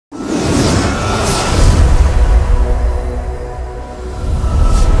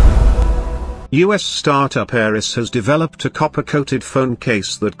US startup Aeris has developed a copper-coated phone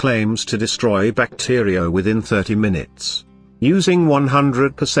case that claims to destroy bacteria within 30 minutes. Using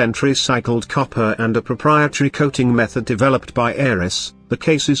 100% recycled copper and a proprietary coating method developed by Aeris, the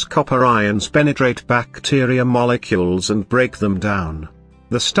case's copper ions penetrate bacteria molecules and break them down.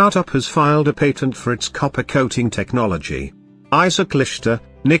 The startup has filed a patent for its copper coating technology. Isaac Lichter,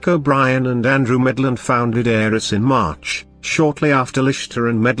 Nick O'Brien and Andrew Medland founded Aeris in March, shortly after Lichter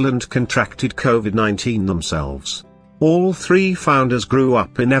and Medland contracted COVID-19 themselves. All three founders grew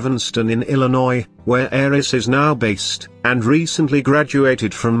up in Evanston in Illinois, where Aeris is now based, and recently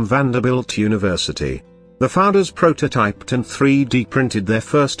graduated from Vanderbilt University. The founders prototyped and 3D printed their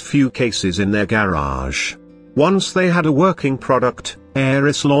first few cases in their garage. Once they had a working product,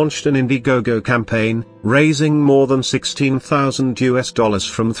 Aeris launched an Indiegogo campaign, raising more than $16,000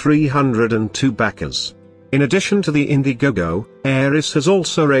 from 302 backers. In addition to the Indiegogo, Aeris has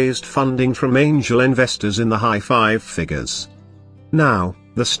also raised funding from angel investors in the high five figures. Now,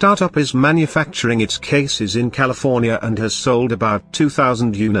 the startup is manufacturing its cases in California and has sold about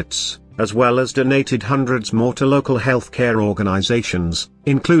 2,000 units, as well as donated hundreds more to local healthcare organizations,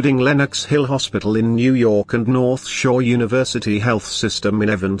 including Lenox Hill Hospital in New York and North Shore University Health System in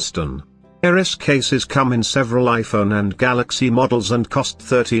Evanston. Aeris cases come in several iPhone and Galaxy models and cost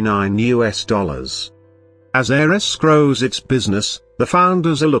 $39. As Aeris grows its business, the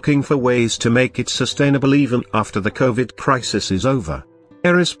founders are looking for ways to make it sustainable even after the COVID crisis is over.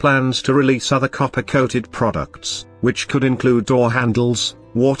 Aeris plans to release other copper-coated products, which could include door handles,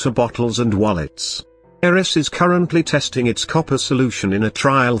 water bottles and wallets. Aeris is currently testing its copper solution in a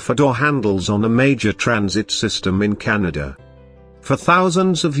trial for door handles on a major transit system in Canada. For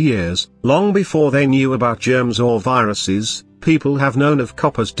thousands of years, long before they knew about germs or viruses, people have known of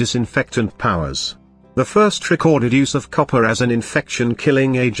copper's disinfectant powers. The first recorded use of copper as an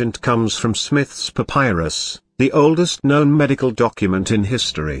infection-killing agent comes from Smith's Papyrus, the oldest known medical document in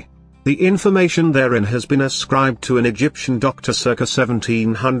history. The information therein has been ascribed to an Egyptian doctor circa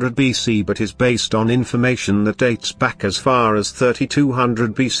 1700 BC but is based on information that dates back as far as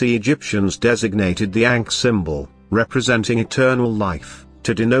 3200 BC. Egyptians designated the Ankh symbol, representing eternal life,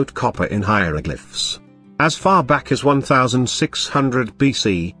 to denote copper in hieroglyphs. As far back as 1600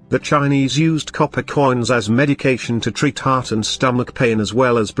 BC, the Chinese used copper coins as medication to treat heart and stomach pain as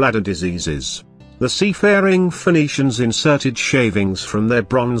well as bladder diseases. The seafaring Phoenicians inserted shavings from their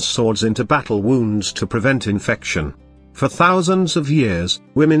bronze swords into battle wounds to prevent infection. For thousands of years,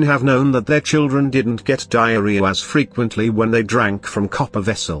 women have known that their children didn't get diarrhea as frequently when they drank from copper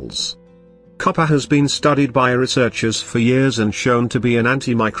vessels. Copper has been studied by researchers for years and shown to be an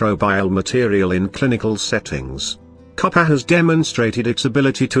antimicrobial material in clinical settings. Copper has demonstrated its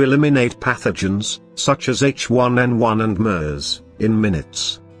ability to eliminate pathogens, such as H1N1 and MERS, in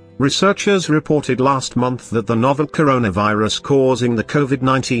minutes. Researchers reported last month that the novel coronavirus causing the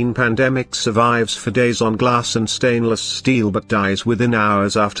COVID-19 pandemic survives for days on glass and stainless steel but dies within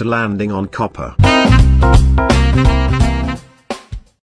hours after landing on copper.